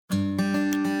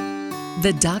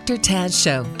The Dr. Taz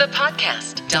Show, the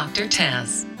podcast. Dr.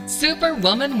 Taz,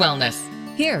 Superwoman Wellness.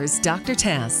 Here's Dr.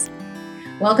 Taz.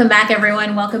 Welcome back,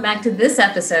 everyone. Welcome back to this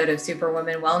episode of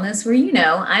Superwoman Wellness,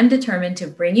 where I'm determined to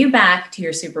bring you back to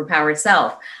your superpowered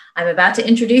self. I'm about to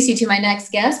introduce you to my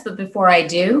next guest, but before I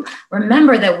do,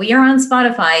 remember that we are on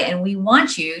Spotify and we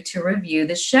want you to review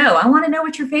the show. I want to know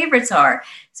what your favorites are.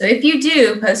 So if you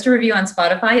do post a review on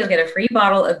Spotify, you'll get a free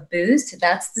bottle of Boost.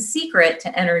 That's the secret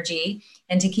to energy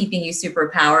and to keeping you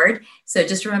superpowered. So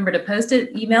just remember to post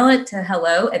it, email it to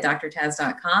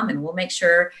hello@drtaz.com, and we'll make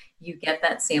sure you get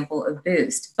that sample of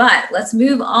Boost. But let's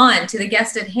move on to the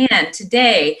guest at hand.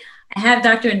 Today, I have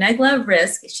Dr. Negla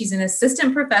Rizk. She's an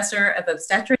assistant professor of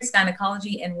obstetrics,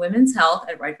 gynecology, and women's health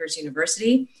at Rutgers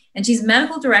University, and she's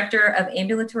medical director of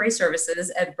ambulatory services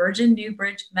at Virgin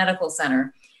Newbridge Medical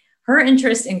Center. Her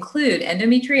interests include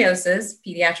endometriosis,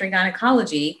 pediatric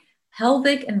gynecology,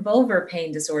 pelvic and vulvar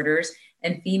pain disorders,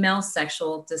 and female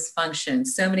sexual dysfunction.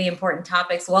 So many important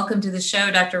topics. Welcome to the show,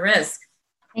 Dr. Rizk.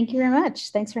 Thank you very much.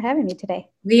 Thanks for having me today.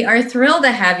 We are thrilled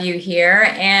to have you here.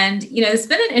 And, it's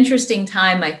been an interesting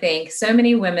time, I think. So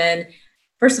many women,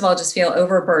 first of all, just feel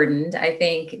overburdened. I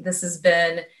think this has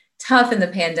been tough in the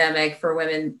pandemic for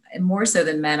women, more so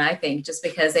than men, I think, just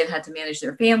because they've had to manage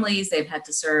their families, they've had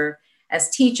to serve as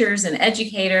teachers and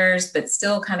educators, but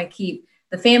still kind of keep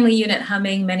the family unit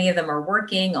humming. Many of them are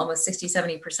working. Almost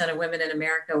 60-70% of women in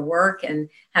America work and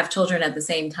have children at the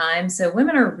same time. So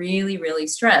women are really, really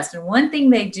stressed. And one thing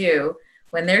they do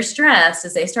when they're stressed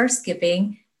is they start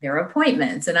skipping their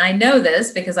appointments. And I know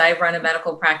this because I run a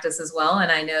medical practice as well.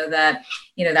 And I know that,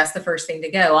 that's the first thing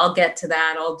to go. I'll get to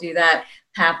that. I'll do that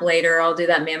PAP later. I'll do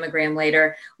that mammogram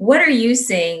later. What are you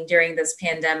seeing during this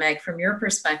pandemic from your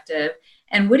perspective?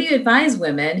 And what do you advise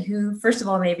women who, first of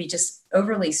all, maybe just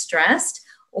overly stressed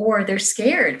or they're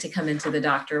scared to come into the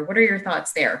doctor? What are your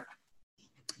thoughts there?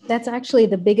 That's actually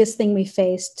the biggest thing we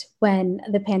faced when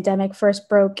the pandemic first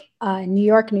broke. New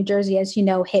York, New Jersey, as you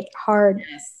know, hit hard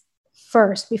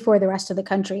first before the rest of the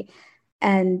country.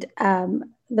 And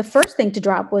the first thing to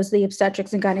drop was the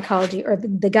obstetrics and gynecology, or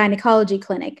the gynecology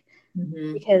clinic,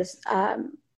 because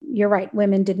you're right,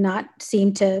 women did not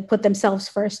seem to put themselves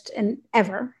first, and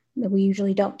ever. We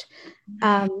usually don't.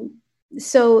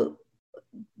 So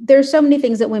there's so many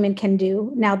things that women can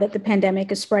do now that the pandemic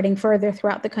is spreading further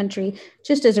throughout the country.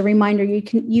 Just as a reminder,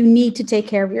 you need to take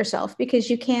care of yourself, because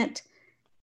you can't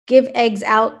give eggs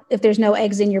out if there's no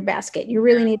eggs in your basket. You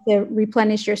really need to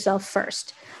replenish yourself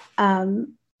first.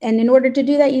 And in order to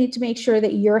do that, you need to make sure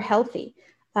that you're healthy.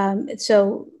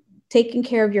 So taking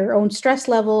care of your own stress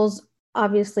levels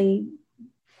obviously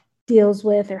deals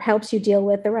with or helps you deal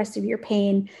with the rest of your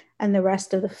pain and the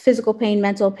rest of the physical pain,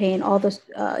 mental pain, all the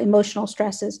emotional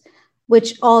stresses,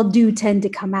 which all do tend to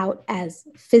come out as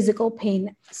physical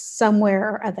pain somewhere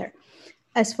or other.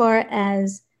 As far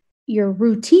as your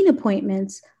routine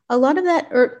appointments, a lot of that,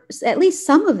 or at least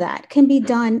some of that, can be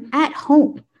done at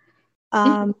home.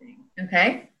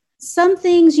 Okay. Some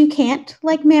things you can't,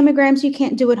 like mammograms, you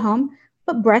can't do at home,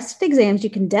 but breast exams you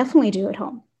can definitely do at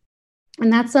home.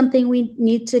 And that's something we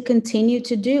need to continue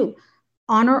to do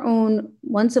on our own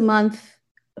once a month.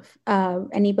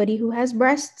 Anybody who has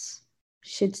breasts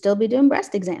should still be doing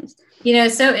breast exams.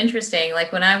 It's so interesting.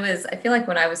 Like I feel like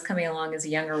when I was coming along as a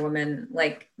younger woman,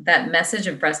 like that message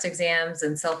of breast exams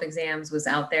and self-exams was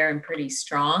out there and pretty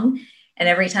strong. And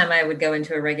every time I would go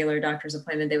into a regular doctor's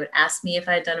appointment, they would ask me if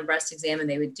I had done a breast exam, and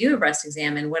they would do a breast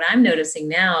exam. And what I'm noticing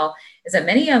now is that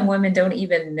many young women don't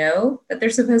even know that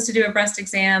they're supposed to do a breast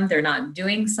exam. They're not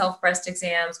doing self-breast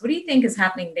exams. What do you think is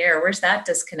happening there? Where's that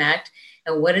disconnect?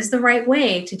 And what is the right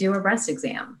way to do a breast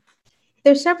exam?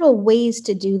 There's several ways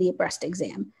to do the breast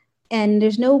exam, and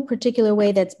there's no particular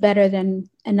way that's better than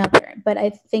another. But I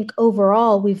think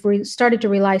overall, we've started to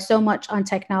rely so much on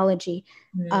technology.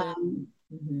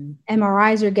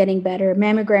 MRIs are getting better.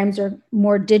 Mammograms are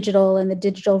more digital, and the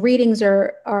digital readings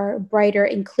are brighter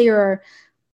and clearer.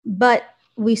 But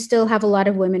we still have a lot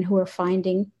of women who are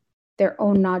finding their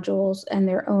own nodules and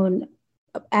their own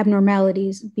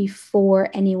abnormalities before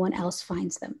anyone else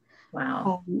finds them.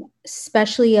 Wow.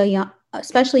 Especially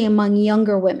among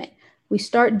younger women. We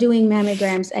start doing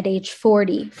mammograms at age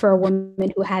 40 for a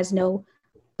woman who has no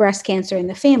breast cancer in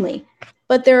the family.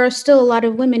 But there are still a lot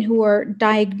of women who are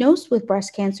diagnosed with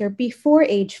breast cancer before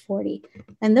age 40.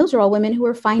 And those are all women who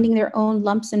are finding their own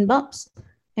lumps and bumps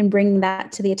and bringing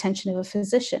that to the attention of a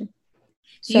physician.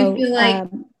 Do you feel like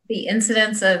the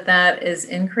incidence of that is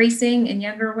increasing in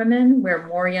younger women, where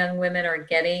more young women are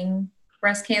getting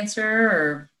breast cancer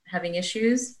or having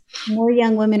issues? More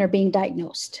young women are being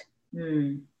diagnosed.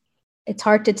 It's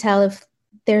hard to tell if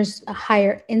there's a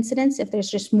higher incidence, if there's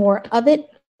just more of it,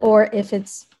 or if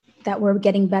it's that we're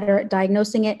getting better at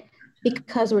diagnosing it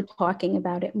because we're talking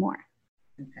about it more.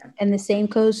 Okay. And the same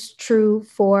goes true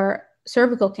for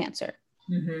cervical cancer.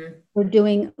 Mm-hmm. We're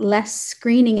doing less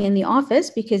screening in the office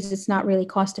because it's not really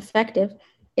cost effective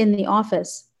in the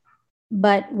office.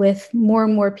 But with more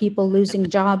and more people losing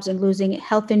jobs and losing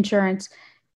health insurance,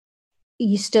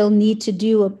 you still need to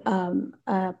do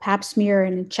a pap smear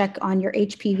and check on your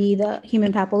HPV, the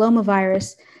human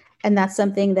papillomavirus. And that's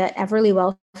something that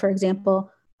Everlywell, for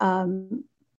example,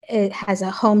 it has a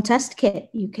home test kit.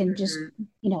 You can just,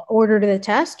 order the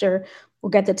test, or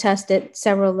we'll get the test at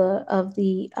several of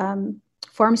the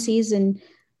pharmacies and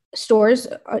stores,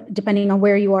 depending on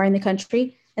where you are in the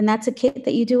country. And that's a kit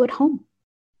that you do at home.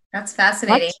 That's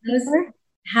fascinating.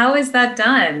 How is that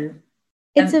done?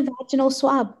 It's a vaginal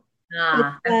swab.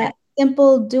 It's a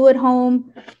simple, do at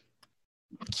home,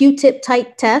 Q-tip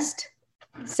type test.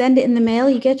 Send it in the mail,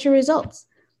 you get your results.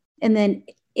 And then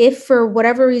if for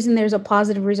whatever reason there's a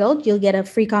positive result, you'll get a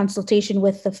free consultation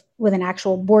with an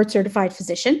actual board certified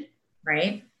physician.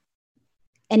 Right.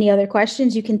 Any other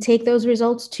questions, you can take those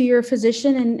results to your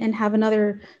physician and have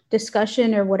another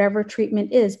discussion or whatever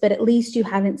treatment is, but at least you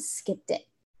haven't skipped it.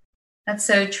 That's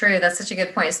so true. That's such a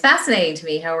good point. It's fascinating to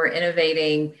me how we're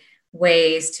innovating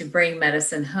ways to bring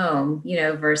medicine home,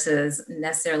 versus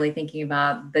necessarily thinking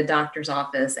about the doctor's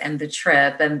office and the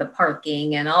trip and the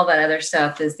parking and all that other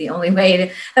stuff is the only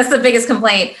way that's the biggest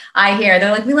complaint I hear.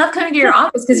 They're like, we love coming to your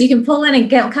office because you can pull in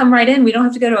and come right in. We don't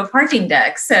have to go to a parking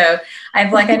deck. So I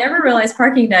never realized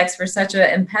parking decks were such an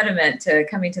impediment to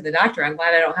coming to the doctor. I'm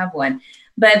glad I don't have one,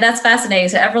 but that's fascinating.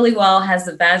 So Everlywell has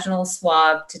the vaginal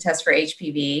swab to test for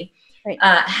HPV. Right.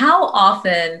 How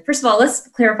often, first of all, let's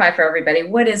clarify for everybody,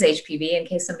 what is HPV in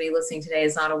case somebody listening today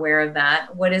is not aware of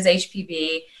that? What is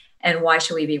HPV and why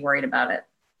should we be worried about it?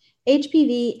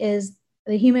 HPV is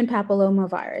the human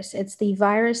papillomavirus. It's the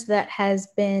virus that has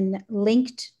been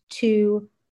linked to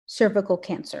cervical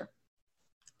cancer.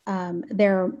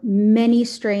 There are many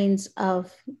strains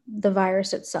of the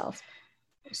virus itself.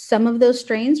 Some of those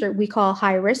strains we call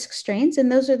high-risk strains,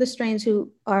 and those are the strains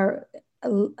who are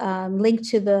linked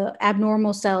to the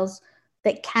abnormal cells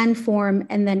that can form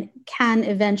and then can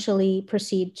eventually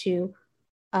proceed to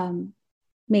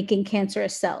making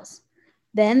cancerous cells.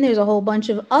 Then there's a whole bunch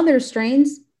of other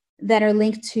strains that are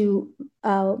linked to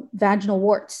vaginal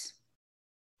warts.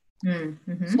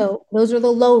 Mm-hmm. So those are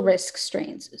the low risk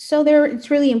strains. So it's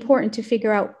really important to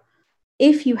figure out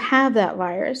if you have that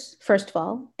virus, first of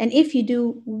all, and if you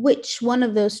do, which one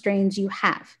of those strains you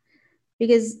have,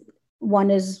 because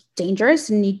one is dangerous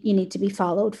and you need to be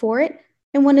followed for it.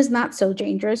 And one is not so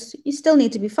dangerous. You still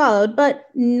need to be followed, but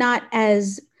not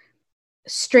as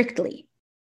strictly.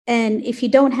 And if you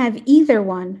don't have either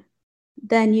one,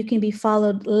 then you can be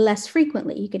followed less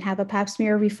frequently. You can have a pap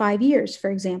smear every 5 years,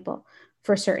 for example,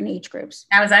 for certain age groups.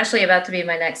 That was actually about to be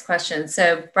my next question.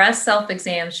 So breast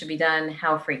self-exams should be done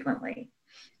how frequently?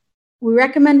 We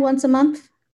recommend once a month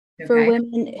for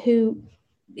women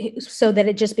so that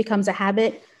it just becomes a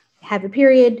habit. Have a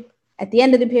period. At the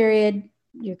end of the period,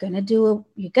 you're going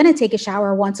to take a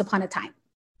shower once upon a time.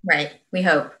 Right. We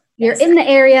hope. You're in the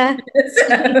area.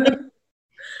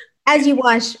 As you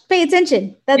wash, pay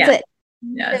attention. That's it.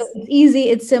 Yes. So it's easy.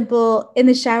 It's simple. In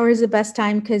the shower is the best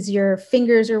time because your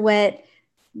fingers are wet.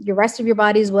 Your rest of your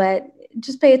body's wet.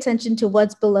 Just pay attention to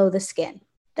what's below the skin.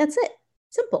 That's it.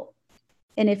 Simple.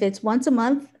 And if it's once a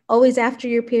month, always after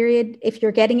your period, if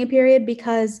you're getting a period,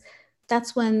 because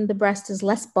that's when the breast is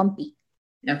less bumpy.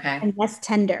 Okay. And less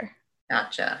tender.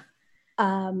 Gotcha.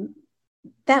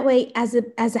 That way, as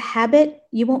a habit,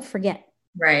 you won't forget.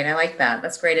 Right. I like that.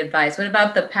 That's great advice. What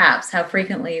about the PAPs? How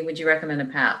frequently would you recommend a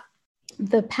PAP?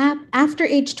 The PAP after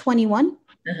age 21.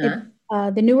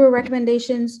 The newer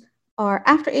recommendations are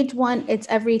after age 1, it's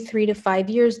every 3 to 5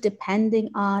 years, depending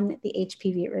on the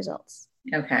HPV results.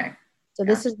 Okay. So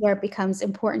this is where it becomes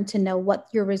important to know what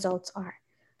your results are.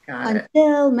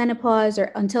 Until menopause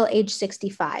or until age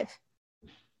 65.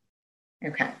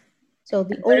 Okay. So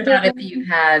what about if you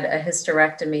had a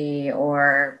hysterectomy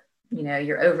or,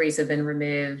 your ovaries have been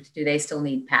removed, do they still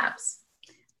need PAPs?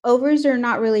 Ovaries are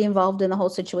not really involved in the whole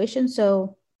situation.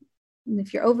 So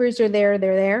if your ovaries are there,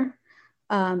 they're there.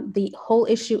 The whole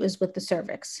issue is with the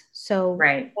cervix. So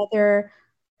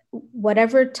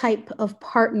whatever type of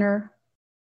partner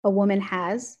a woman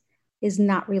has is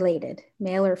not related,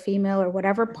 male or female or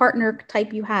whatever partner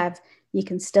type you have, you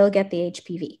can still get the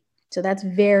HPV. So that's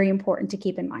very important to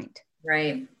keep in mind.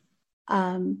 Right.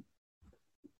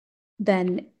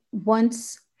 Then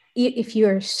if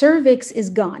your cervix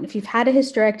is gone, if you've had a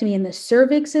hysterectomy and the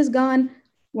cervix is gone,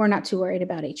 we're not too worried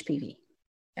about HPV.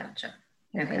 Gotcha.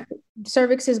 Okay.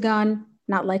 Cervix is gone,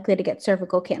 not likely to get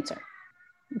cervical cancer.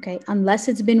 Okay, unless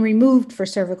it's been removed for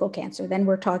cervical cancer, then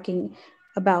we're talking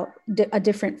about a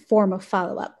different form of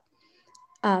follow-up.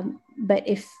 But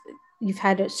if you've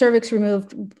had a cervix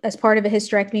removed as part of a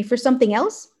hysterectomy for something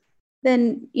else,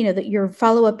 then that your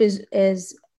follow-up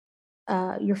is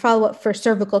your follow-up for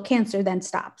cervical cancer then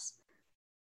stops.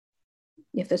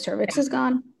 If the cervix is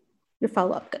gone, your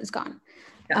follow-up is gone.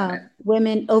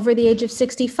 Women over the age of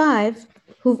 65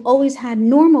 who've always had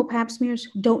normal pap smears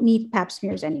don't need pap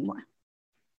smears anymore.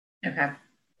 Okay.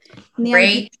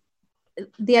 Great.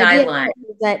 The idea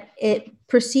is that it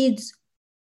proceeds,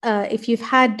 if you've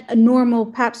had a normal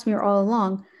pap smear all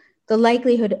along, the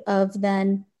likelihood of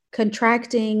then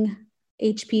contracting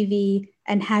HPV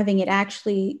and having it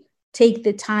actually take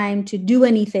the time to do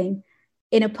anything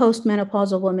in a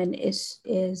postmenopausal woman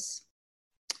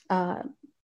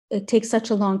it takes such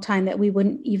a long time that we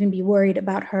wouldn't even be worried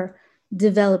about her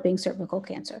developing cervical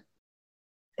cancer.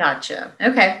 Gotcha.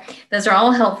 Okay. Those are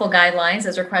all helpful guidelines.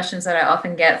 Those are questions that I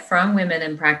often get from women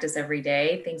in practice every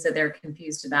day, things that they're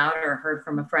confused about or heard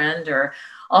from a friend, or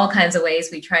all kinds of ways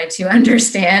we try to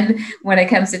understand when it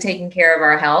comes to taking care of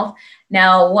our health.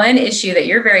 Now, one issue that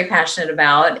you're very passionate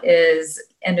about is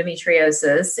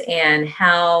endometriosis and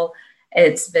how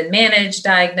it's been managed,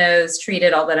 diagnosed,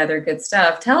 treated, all that other good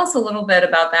stuff. Tell us a little bit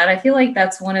about that. I feel like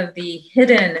that's one of the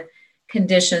hidden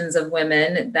conditions of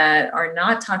women that are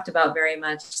not talked about very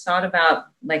much, thought about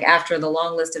like after the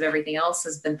long list of everything else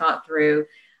has been thought through,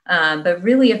 but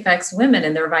really affects women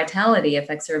and their vitality,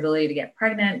 affects their ability to get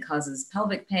pregnant, causes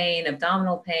pelvic pain,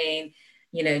 abdominal pain,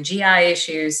 GI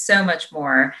issues, so much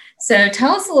more. So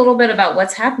tell us a little bit about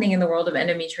what's happening in the world of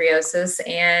endometriosis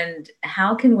and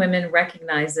how can women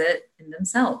recognize it in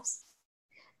themselves?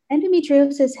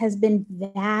 Endometriosis has been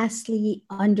vastly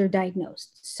underdiagnosed.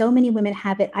 So many women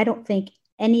have it. I don't think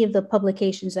any of the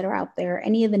publications that are out there,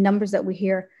 any of the numbers that we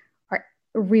hear are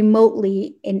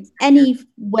remotely in any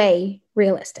way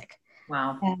realistic.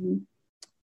 Wow.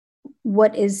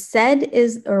 What is said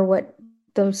is, or what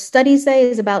those studies say,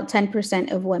 is about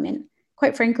 10% of women.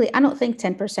 Quite frankly, I don't think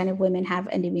 10% of women have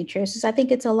endometriosis. I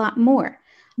think it's a lot more.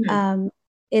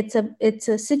 It's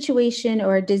a situation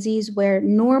or a disease where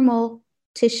normal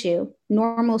tissue,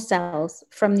 normal cells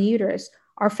from the uterus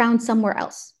are found somewhere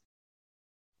else.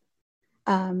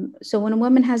 So when a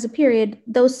woman has a period,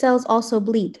 those cells also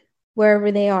bleed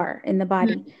wherever they are in the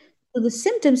body. So the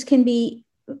symptoms can be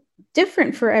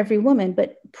different for every woman,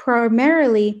 but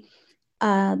primarily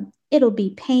it'll be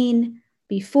pain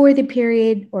before the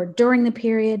period or during the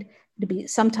period. It'll be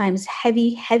sometimes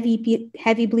heavy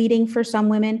bleeding for some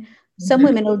women. Some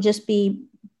women will just be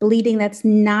bleeding that's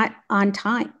not on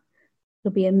time.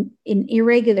 It'll be an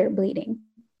irregular bleeding,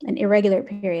 an irregular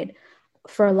period.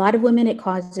 For a lot of women, it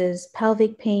causes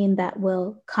pelvic pain that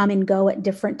will come and go at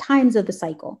different times of the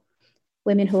cycle.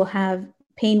 Women who will have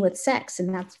pain with sex,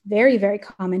 and that's very, very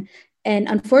common. And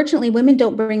unfortunately, women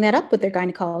don't bring that up with their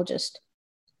gynecologist.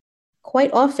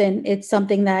 Quite often, it's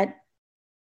something that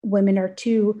women are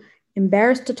too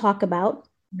embarrassed to talk about.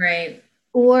 Right.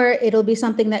 Or it'll be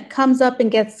something that comes up and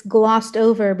gets glossed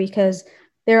over because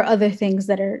there are other things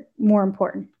that are more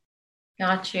important.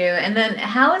 Got you. And then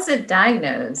how is it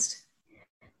diagnosed?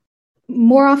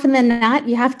 More often than not,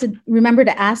 you have to remember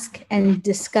to ask and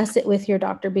discuss it with your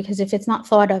doctor, because if it's not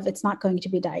thought of, it's not going to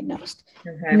be diagnosed.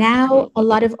 Okay. Now, a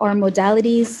lot of our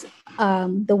modalities,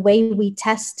 the way we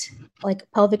test like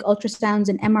pelvic ultrasounds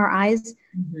and MRIs,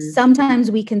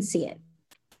 sometimes we can see it.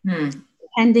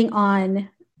 Depending on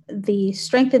the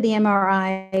strength of the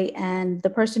MRI and the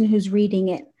person who's reading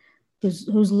it,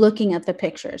 who's looking at the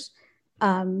pictures.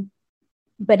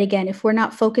 But again, if we're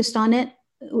not focused on it,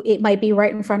 it might be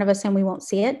right in front of us and we won't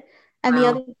see it. And the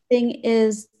other thing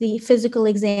is the physical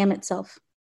exam itself.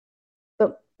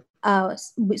 But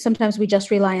sometimes we just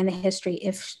rely on the history.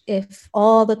 If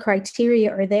all the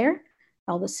criteria are there,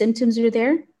 all the symptoms are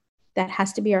there, that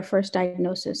has to be our first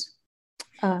diagnosis.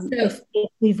 If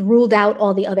we've ruled out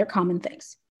all the other common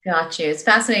things. Got you. It's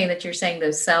fascinating that you're saying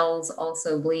those cells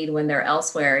also bleed when they're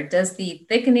elsewhere. Does the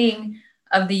thickening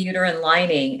of the uterine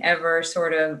lining ever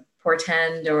sort of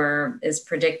portend or is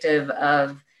predictive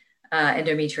of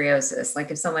endometriosis?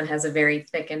 Like if someone has a very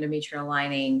thick endometrial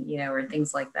lining, or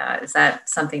things like that, is that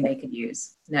something they could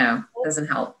use? No, doesn't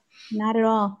help. Not at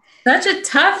all. Such a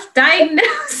tough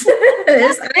diagnosis.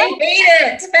 I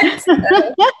hate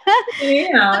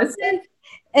it.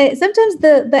 Sometimes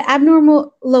the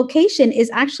abnormal location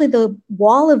is actually the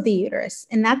wall of the uterus,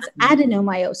 and that's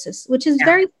adenomyosis, which is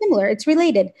very similar. It's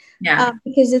related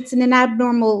because it's in an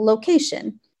abnormal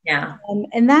location. Yeah.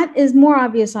 And that is more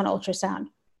obvious on ultrasound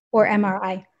or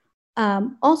MRI.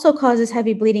 also causes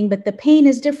heavy bleeding, but the pain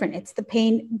is different. It's the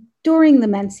pain during the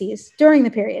menses, during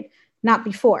the period, not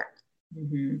before.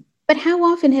 Mm-hmm. But how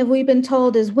often have we been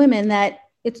told as women that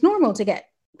it's normal to get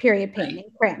period pain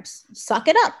and cramps? Suck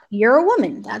it up. You're a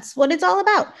woman. That's what it's all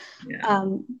about. Yeah.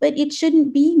 But it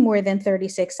shouldn't be more than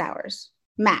 36 hours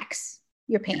max,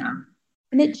 your pain. Yeah.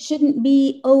 And it shouldn't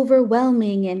be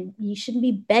overwhelming, and you shouldn't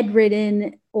be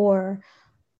bedridden or,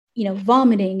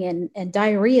 vomiting and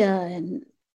diarrhea. And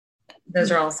those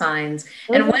are all signs.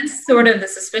 And once sort of the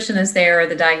suspicion is there or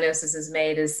the diagnosis is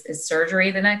made, is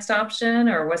surgery the next option,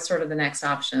 or what's sort of the next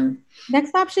option?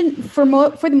 Next option for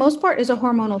the most part is a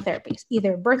hormonal therapy,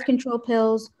 either birth control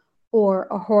pills or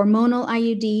a hormonal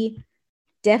IUD.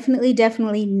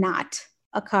 Definitely not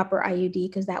a copper IUD,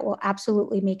 because that will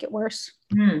absolutely make it worse.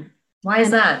 Why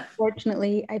is that?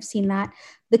 Unfortunately, I've seen that.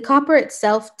 The copper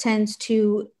itself tends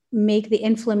to make the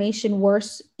inflammation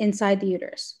worse inside the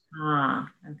uterus. Okay.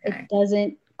 It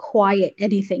doesn't quiet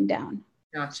anything down.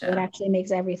 Gotcha. So it actually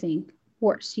makes everything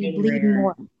worse. You bleed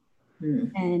more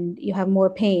and you have more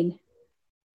pain.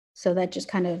 So that just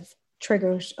kind of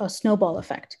triggers a snowball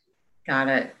effect. Got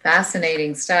it.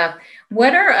 Fascinating stuff.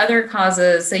 What are other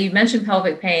causes? So you mentioned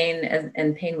pelvic pain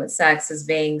and pain with sex as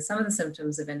being some of the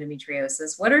symptoms of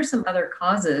endometriosis. What are some other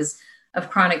causes of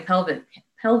chronic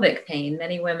pelvic pain?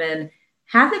 Many women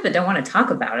have it but don't want to talk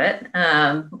about it,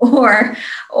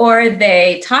 or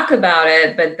they talk about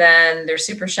it but then they're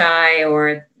super shy,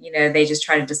 or they just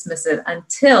try to dismiss it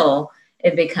until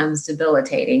it becomes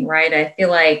debilitating, right? I feel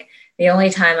like the only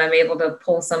time I'm able to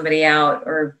pull somebody out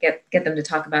or get them to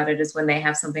talk about it is when they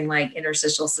have something like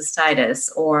interstitial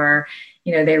cystitis, or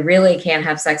they really can't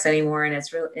have sex anymore and it's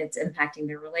impacting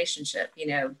their relationship.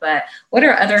 But what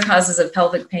are other causes of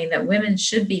pelvic pain that women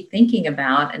should be thinking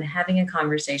about and having a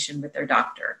conversation with their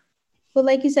doctor? Well,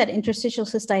 like you said, interstitial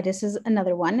cystitis is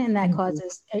another one, and that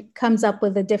it comes up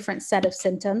with a different set of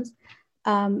symptoms.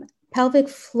 Pelvic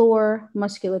floor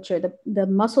musculature, the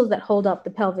muscles that hold up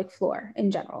the pelvic floor in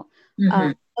general.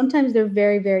 Sometimes they're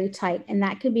very, very tight, and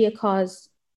that could be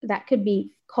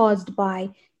caused by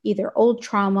either old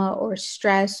trauma or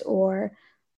stress or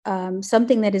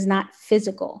something that is not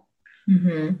physical,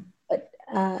 but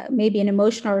maybe an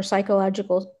emotional or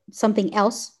psychological something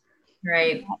else.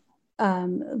 Right.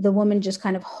 The woman just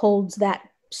kind of holds that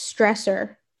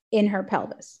stressor in her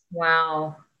pelvis.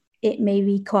 Wow. It may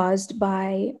be caused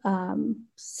by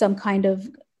some kind of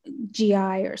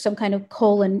GI or some kind of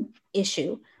colon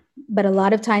issue. But a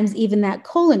lot of times, even that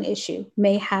colon issue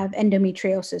may have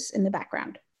endometriosis in the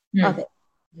background of it.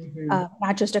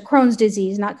 Not just a Crohn's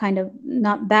disease, not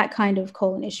that kind of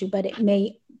colon issue, but it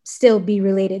may still be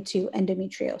related to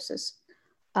endometriosis.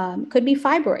 Could be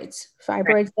fibroids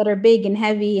that are big and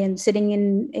heavy and sitting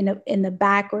in the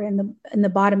back or in the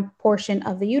bottom portion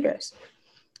of the uterus.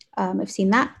 I've seen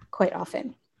that quite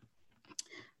often.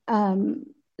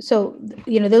 So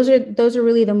those are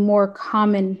really the more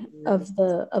common of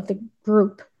the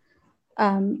group.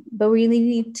 But we really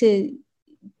need to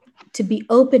be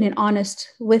open and honest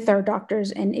with our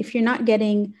doctors. And if you're not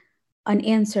getting an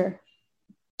answer,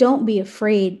 don't be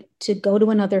afraid to go to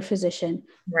another physician,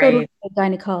 go to a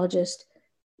gynecologist,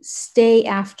 stay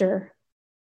after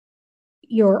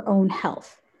your own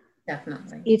health.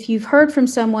 Definitely. If you've heard from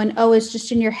someone, oh, it's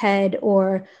just in your head,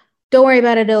 or don't worry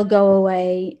about it, it'll go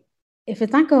away. If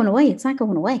it's not going away, it's not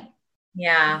going away.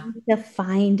 Yeah. You need to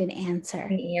find an answer.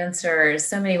 The answer.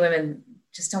 So many women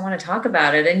just don't want to talk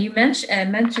about it. And you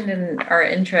mentioned in our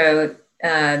intro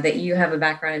that you have a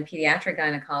background in pediatric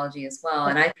gynecology as well.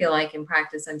 And I feel like in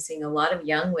practice, I'm seeing a lot of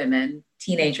young women,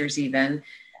 teenagers even,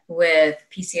 with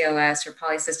PCOS or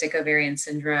polycystic ovarian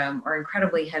syndrome, or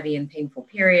incredibly heavy and painful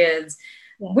periods.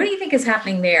 Yeah. What do you think is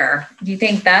happening there? Do you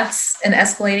think that's an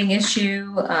escalating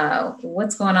issue?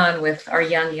 What's going on with our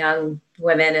young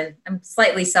women? And I'm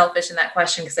slightly selfish in that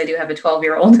question because I do have a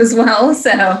 12-year-old as well.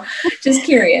 So just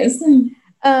curious.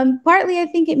 Partly, I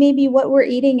think it may be what we're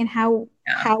eating and how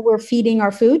we're feeding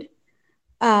our food.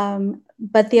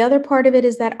 But the other part of it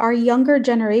is that our younger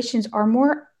generations are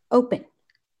more open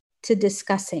to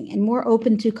discussing and more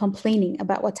open to complaining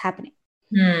about what's happening.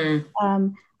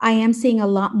 I am seeing a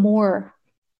lot more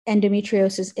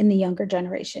endometriosis in the younger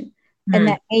generation. And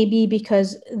that may be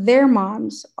because their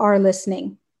moms are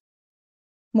listening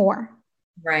more.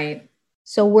 Right.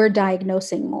 So we're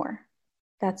diagnosing more.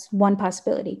 That's one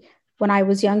possibility. When I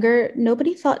was younger,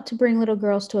 nobody thought to bring little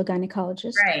girls to a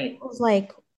gynecologist. Right. It was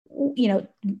like,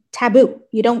 taboo.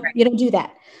 You don't do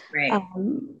that. Right.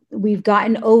 We've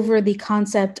gotten over the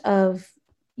concept of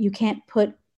you can't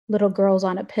put little girls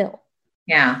on a pill.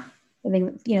 Yeah. I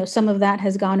think, some of that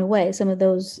has gone away. Some of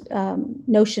those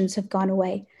notions have gone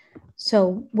away.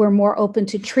 So we're more open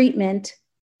to treatment.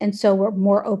 And so we're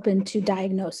more open to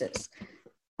diagnosis.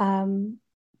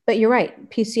 But you're right.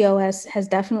 PCOS has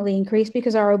definitely increased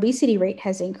because our obesity rate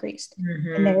has increased.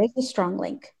 Mm-hmm. And there is a strong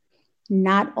link.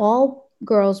 Not all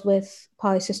girls with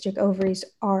polycystic ovaries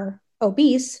are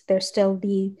obese. They're still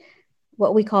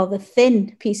what we call the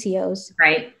thin PCOS.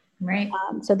 Right.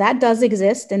 So that does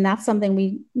exist, and that's something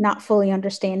we not fully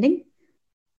understanding,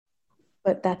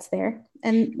 but that's there.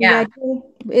 And the idea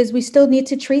is we still need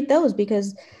to treat those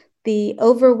because the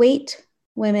overweight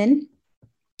women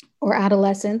or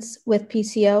adolescents with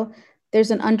PCO,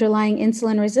 there's an underlying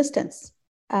insulin resistance.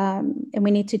 And we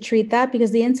need to treat that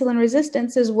because the insulin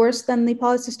resistance is worse than the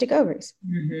polycystic ovaries.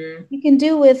 Mm-hmm. You can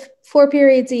do with 4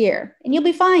 periods a year and you'll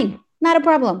be fine. Not a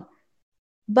problem.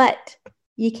 But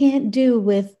you can't do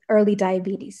with early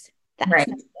diabetes. That's right.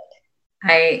 not good.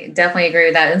 I definitely agree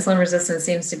with that. Insulin resistance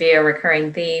seems to be a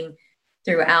recurring theme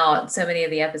throughout so many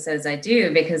of the episodes I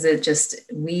do because it just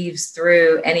weaves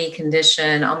through any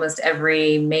condition, almost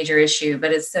every major issue,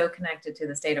 but it's so connected to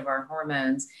the state of our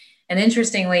hormones. And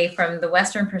interestingly, from the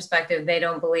Western perspective, they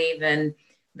don't believe in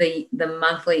the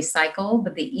monthly cycle,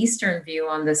 but the Eastern view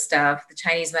on this stuff, the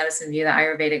Chinese medicine view, the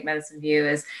Ayurvedic medicine view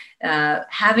is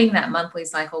having that monthly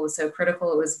cycle was so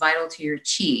critical. It was vital to your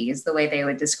chi is the way they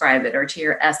would describe it, or to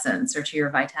your essence or to your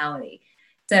vitality.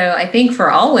 So I think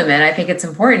for all women, I think it's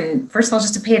important, first of all,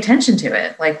 just to pay attention to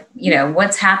it. Like,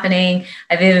 what's happening.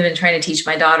 I've even been trying to teach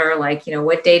my daughter, like,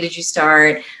 what day did you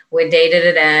start? What day did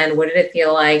it end? What did it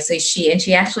feel like? So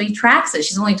she actually tracks it.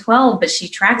 She's only 12, but she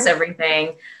tracks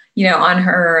everything, on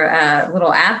her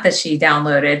little app that she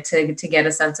downloaded to get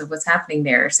a sense of what's happening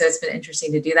there. So it's been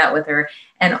interesting to do that with her,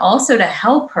 and also to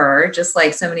help her, just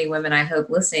like so many women, I hope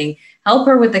listening, help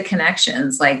her with the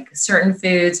connections, like certain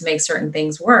foods make certain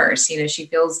things worse. She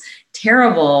feels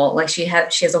terrible, like she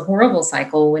has a horrible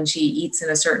cycle when she eats in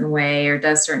a certain way or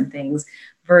does certain things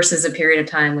versus a period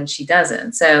of time when she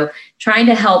doesn't. So trying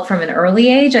to help from an early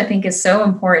age, I think, is so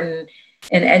important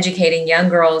in educating young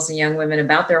girls and young women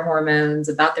about their hormones,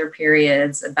 about their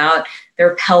periods, about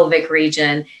their pelvic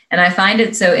region. And I find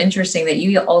it so interesting that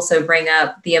you also bring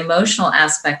up the emotional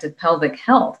aspect of pelvic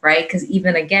health, right? Because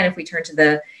even again, if we turn to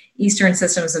the Eastern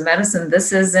systems of medicine,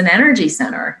 this is an energy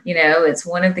center. It's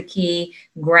one of the key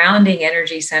grounding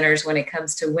energy centers when it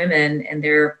comes to women and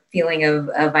their feeling of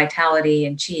vitality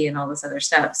and chi and all this other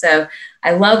stuff. So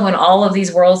I love when all of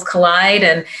these worlds collide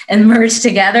and merge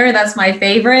together. That's my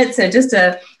favorite. So just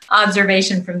a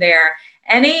observation from there.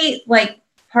 Any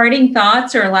parting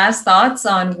thoughts or last thoughts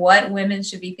on what women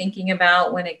should be thinking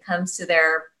about when it comes to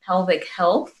their pelvic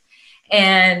health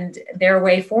and their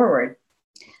way forward?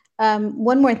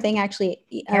 One more thing, actually,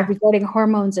 regarding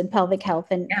hormones and pelvic health,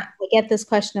 and I get this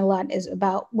question a lot, is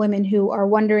about women who are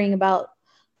wondering about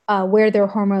where their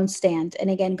hormones stand.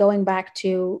 And again, going back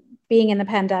to being in the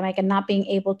pandemic and not being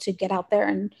able to get out there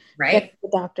and get to the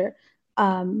doctor.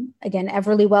 Again,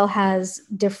 Everlywell has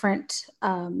different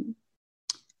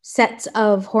sets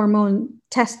of hormone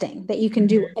testing that you can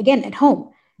do, again, at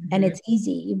home. And it's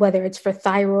easy, whether it's for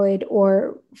thyroid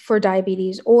or for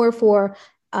diabetes or for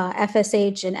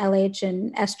FSH and LH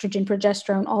and estrogen,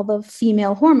 progesterone, all the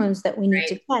female hormones that we need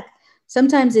to check.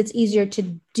 Sometimes it's easier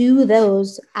to do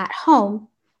those at home,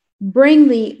 bring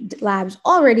the labs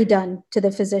already done to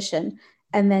the physician,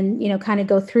 and then, kind of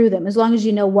go through them, as long as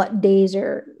you know what days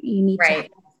you need to have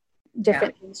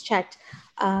different things checked.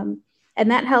 And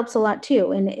that helps a lot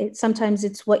too. And sometimes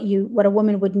it's what a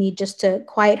woman would need just to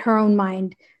quiet her own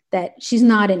mind that she's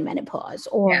not in menopause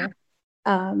or,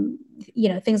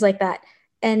 things like that.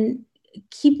 And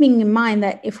keeping in mind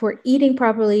that if we're eating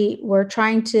properly, we're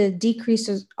trying to decrease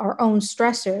our own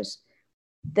stressors,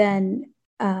 then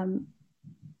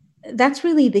that's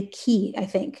really the key, I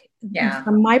think.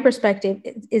 From my perspective,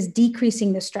 is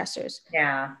decreasing the stressors.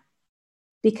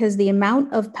 Because the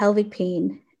amount of pelvic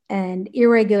pain and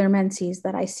irregular menses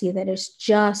that I see that is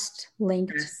just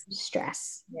linked to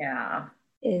stress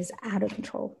is out of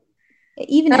control.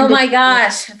 Oh my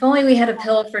gosh, if only we had a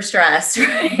pill for stress,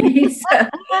 right?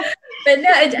 But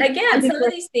no, again, some of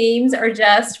these themes are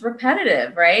just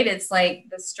repetitive, right? It's like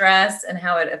the stress and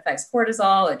how it affects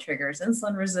cortisol. It triggers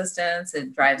insulin resistance.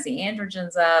 It drives the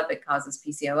androgens up. It causes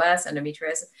PCOS,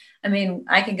 endometriosis. I mean,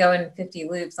 I can go in 50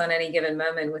 loops on any given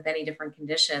moment with any different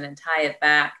condition and tie it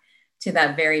back to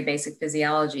that very basic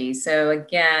physiology. So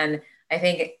again, I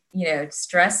think,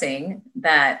 stressing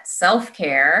that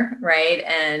self-care, right?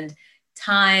 And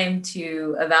time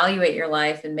to evaluate your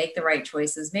life and make the right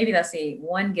choices. Maybe that's the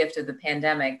one gift of the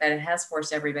pandemic, that it has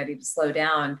forced everybody to slow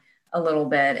down a little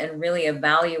bit and really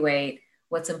evaluate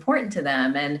what's important to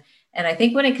them. And I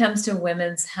think when it comes to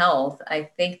women's health, I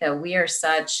think that we are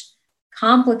such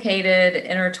complicated,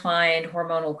 intertwined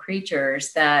hormonal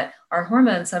creatures that our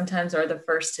hormones sometimes are the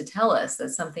first to tell us that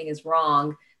something is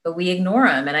wrong, but we ignore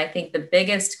them. And I think the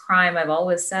biggest crime I've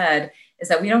always said is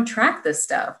that we don't track this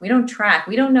stuff. We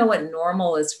don't know what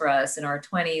normal is for us in our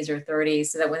 20s or 30s,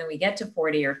 so that when we get to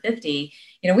 40 or 50,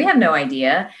 we have no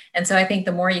idea. And so I think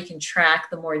the more you can track,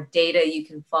 the more data you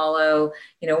can follow,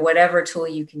 whatever tool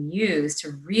you can use to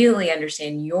really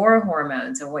understand your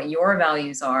hormones and what your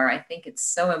values are. I think it's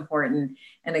so important.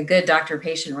 And a good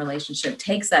doctor-patient relationship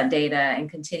takes that data and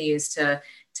continues to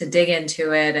dig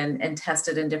into it and test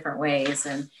it in different ways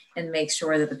and make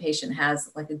sure that the patient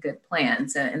has like a good plan.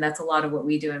 So, and that's a lot of what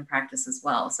we do in practice as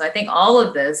well. So I think all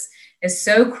of this is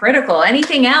so critical.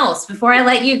 Anything else before I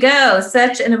let you go?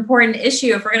 Such an important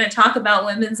issue. If we're going to talk about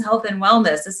women's health and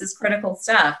wellness, this is critical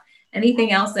stuff.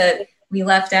 Anything else that we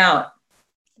left out?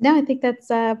 No, I think that's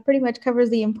pretty much covers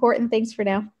the important things for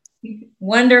now.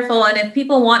 Wonderful. And if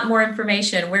people want more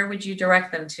information, where would you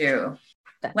direct them to?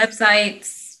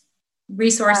 Websites,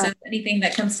 resources, anything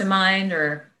that comes to mind?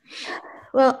 Or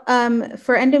well,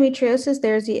 for endometriosis,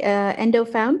 there's the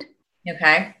EndoFound.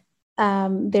 Okay.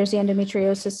 There's the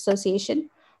Endometriosis Association.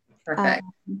 Perfect.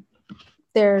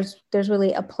 There's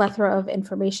really a plethora of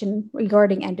information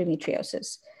regarding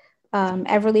endometriosis.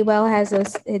 Everlywell has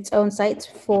its own sites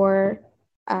for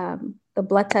the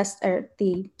blood test, or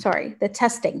the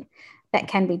testing that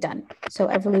can be done. So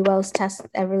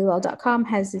everlywell.com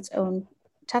has its own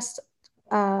test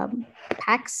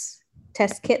packs,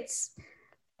 test kits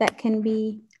that can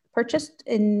be purchased,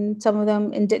 in some of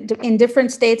them in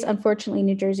different states. Unfortunately,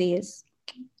 New Jersey is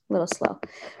a little slow,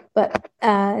 but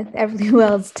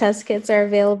Everlywell's test kits are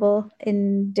available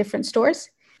in different stores.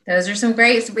 Those are some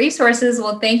great resources.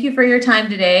 Well, thank you for your time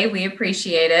today. We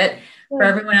appreciate it. For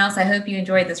everyone else, I hope you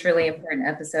enjoyed this really important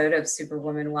episode of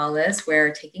Superwoman Wellness,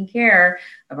 where taking care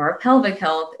of our pelvic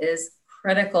health is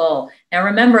critical. Now,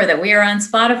 remember that we are on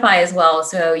Spotify as well,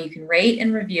 so you can rate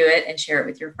and review it and share it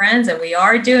with your friends. And we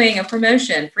are doing a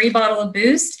promotion, free bottle of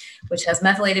Boost, which has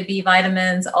methylated B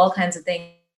vitamins, all kinds of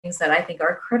things that I think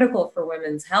are critical for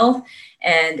women's health.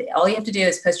 And all you have to do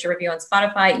is post your review on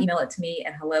Spotify, email it to me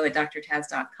at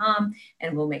hello@drtaz.com,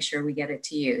 and we'll make sure we get it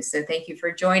to you. So thank you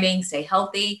for joining. Stay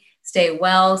healthy, stay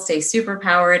well, stay super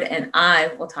powered, and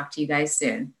I will talk to you guys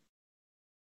soon.